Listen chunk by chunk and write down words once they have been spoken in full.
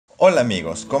Hola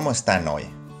amigos, ¿cómo están hoy?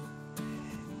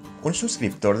 Un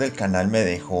suscriptor del canal me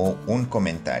dejó un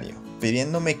comentario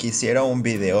pidiéndome que hiciera un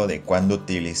video de cuándo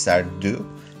utilizar do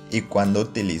y cuándo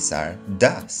utilizar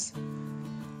does.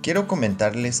 Quiero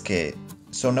comentarles que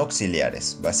son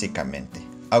auxiliares, básicamente.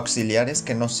 Auxiliares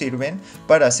que nos sirven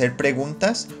para hacer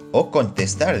preguntas o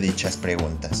contestar dichas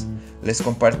preguntas. Les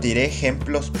compartiré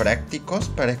ejemplos prácticos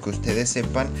para que ustedes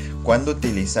sepan cuándo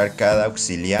utilizar cada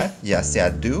auxiliar, ya sea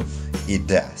do y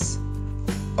does.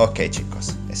 Ok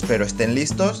chicos, espero estén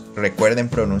listos. Recuerden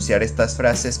pronunciar estas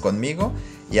frases conmigo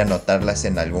y anotarlas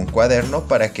en algún cuaderno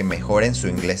para que mejoren su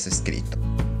inglés escrito.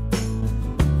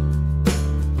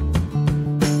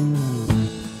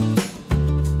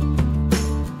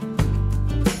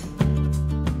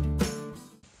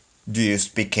 Do you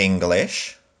speak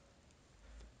English?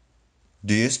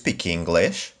 Do you speak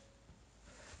English?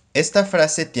 Esta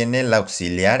frase tiene el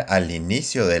auxiliar al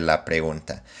inicio de la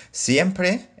pregunta.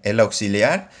 Siempre el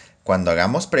auxiliar, cuando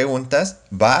hagamos preguntas,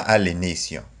 va al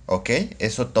inicio, ¿ok?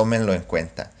 Eso tómenlo en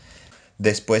cuenta.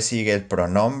 Después sigue el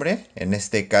pronombre, en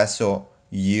este caso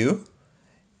you,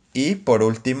 y por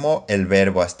último el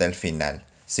verbo hasta el final,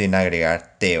 sin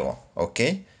agregar teo, ¿ok?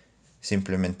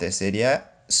 Simplemente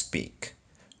sería speak.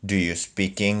 Do you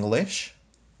speak English?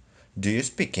 Do you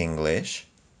speak English?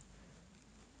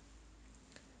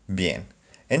 Bien,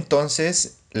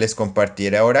 entonces les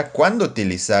compartiré ahora cuándo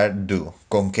utilizar do,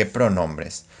 con qué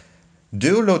pronombres.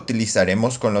 Do lo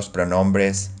utilizaremos con los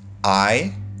pronombres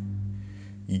I,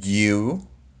 you,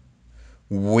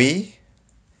 we,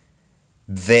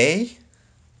 they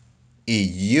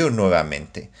y you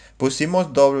nuevamente.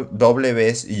 Pusimos doble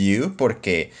vez you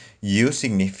porque you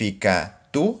significa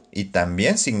tú y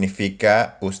también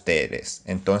significa ustedes.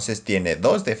 Entonces tiene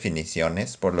dos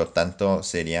definiciones, por lo tanto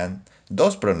serían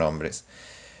dos pronombres.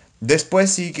 Después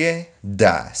sigue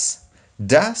does.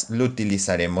 Does lo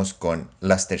utilizaremos con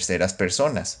las terceras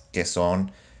personas, que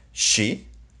son she,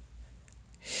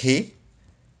 he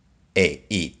e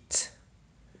it.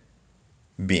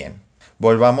 Bien,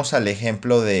 volvamos al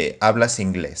ejemplo de hablas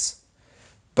inglés.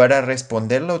 Para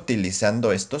responderlo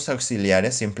utilizando estos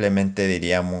auxiliares simplemente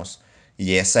diríamos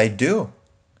yes I do.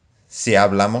 Si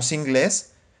hablamos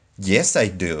inglés, yes I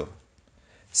do.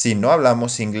 Si no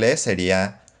hablamos inglés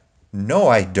sería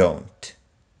no I don't.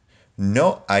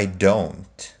 No, I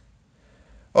don't.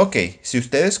 Ok, si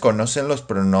ustedes conocen los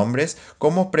pronombres,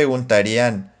 ¿cómo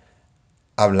preguntarían?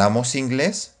 ¿Hablamos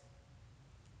inglés?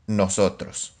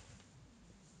 Nosotros.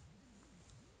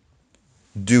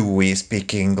 Do we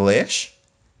speak English?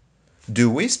 Do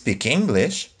we speak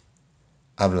English?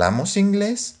 ¿Hablamos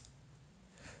inglés?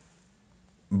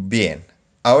 Bien,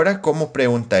 ahora ¿cómo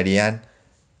preguntarían?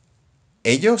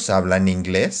 ¿Ellos hablan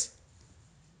inglés?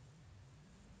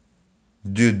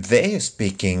 Do they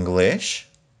speak English?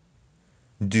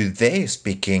 Do they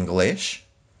speak English?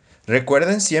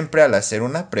 Recuerden siempre al hacer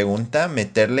una pregunta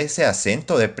meterle ese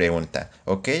acento de pregunta,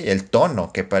 ¿ok? El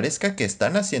tono, que parezca que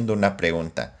están haciendo una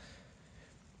pregunta.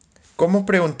 ¿Cómo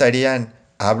preguntarían,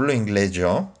 ¿hablo inglés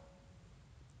yo?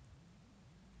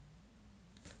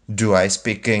 Do I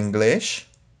speak English?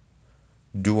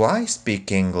 Do I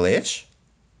speak English?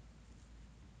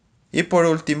 Y por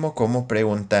último, ¿cómo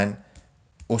preguntan,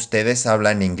 ¿ustedes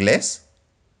hablan inglés?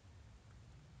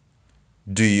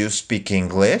 Do you speak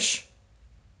English?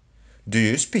 Do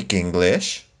you speak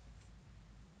English?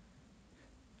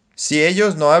 Si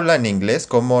ellos no hablan inglés,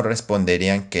 ¿cómo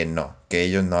responderían que no? Que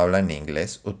ellos no hablan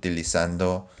inglés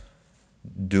utilizando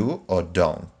do o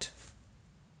don't.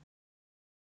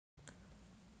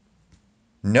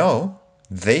 No,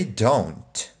 they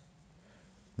don't.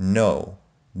 No,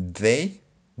 they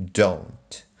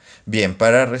don't. Bien,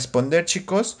 para responder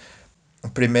chicos,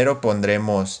 primero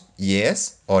pondremos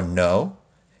yes o no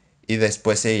y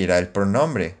después se irá el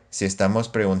pronombre. Si estamos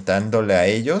preguntándole a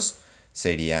ellos,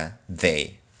 sería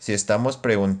they. Si estamos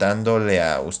preguntándole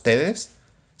a ustedes,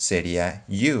 sería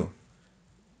you.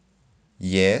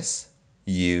 Yes,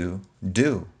 you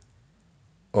do.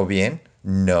 O bien,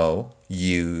 no,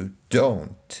 you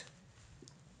don't.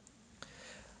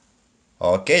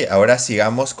 Ok, ahora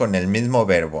sigamos con el mismo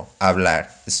verbo,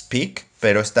 hablar, speak,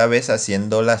 pero esta vez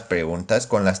haciendo las preguntas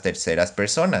con las terceras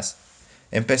personas.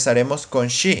 Empezaremos con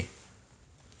she.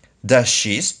 Does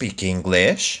she speak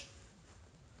English?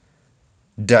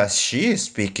 Does she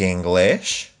speak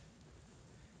English?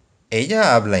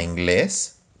 ¿Ella habla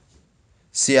inglés?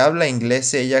 Si habla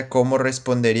inglés ella, ¿cómo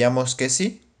responderíamos que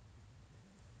sí?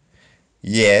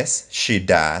 Yes, she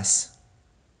does.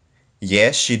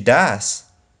 Yes, she does.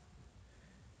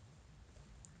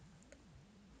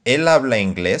 ¿Él habla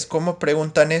inglés? ¿Cómo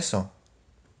preguntan eso?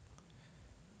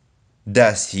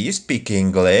 Does he speak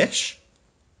English?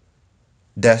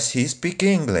 Does he speak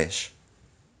English?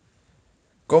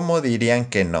 ¿Cómo dirían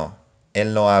que no?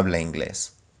 Él no habla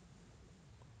inglés.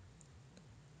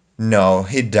 No,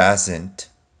 he doesn't.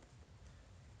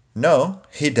 No,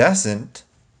 he doesn't.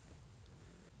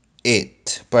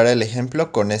 It. Para el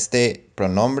ejemplo con este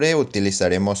pronombre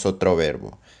utilizaremos otro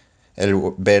verbo.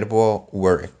 El verbo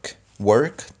work.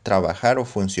 Work, trabajar o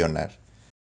funcionar.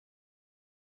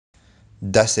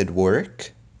 Does it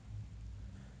work?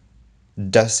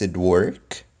 Does it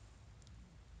work?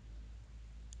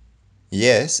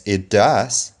 Yes, it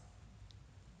does.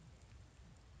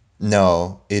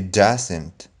 No, it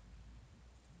doesn't.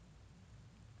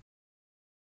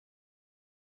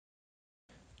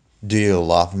 Do you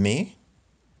love me?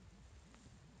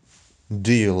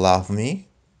 Do you love me?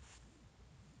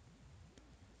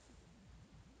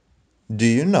 Do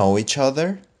you know each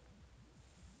other?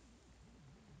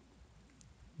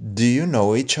 Do you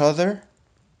know each other?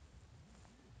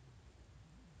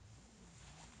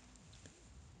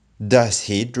 Does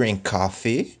he drink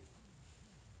coffee?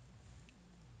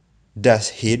 Does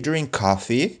he drink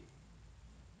coffee?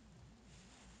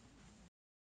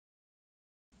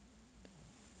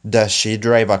 Does she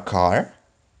drive a car?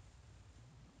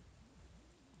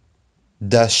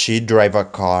 Does she drive a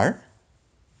car?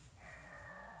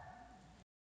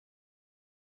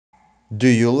 Do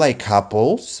you like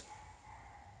apples?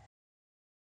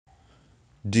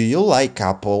 Do you like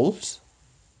apples?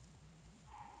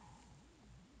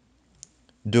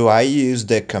 Do I use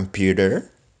the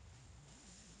computer?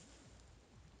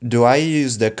 Do I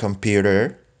use the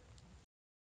computer?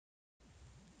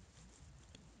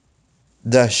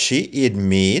 Does she eat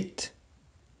meat?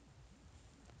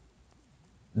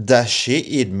 Does she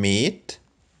eat meat?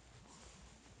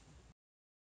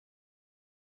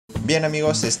 Bien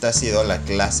amigos, esta ha sido la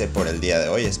clase por el día de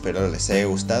hoy, espero les haya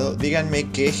gustado.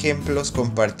 Díganme qué ejemplos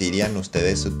compartirían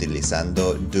ustedes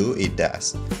utilizando do y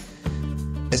does.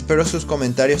 Espero sus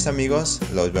comentarios amigos,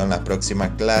 los veo en la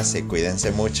próxima clase,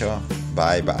 cuídense mucho,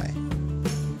 bye bye.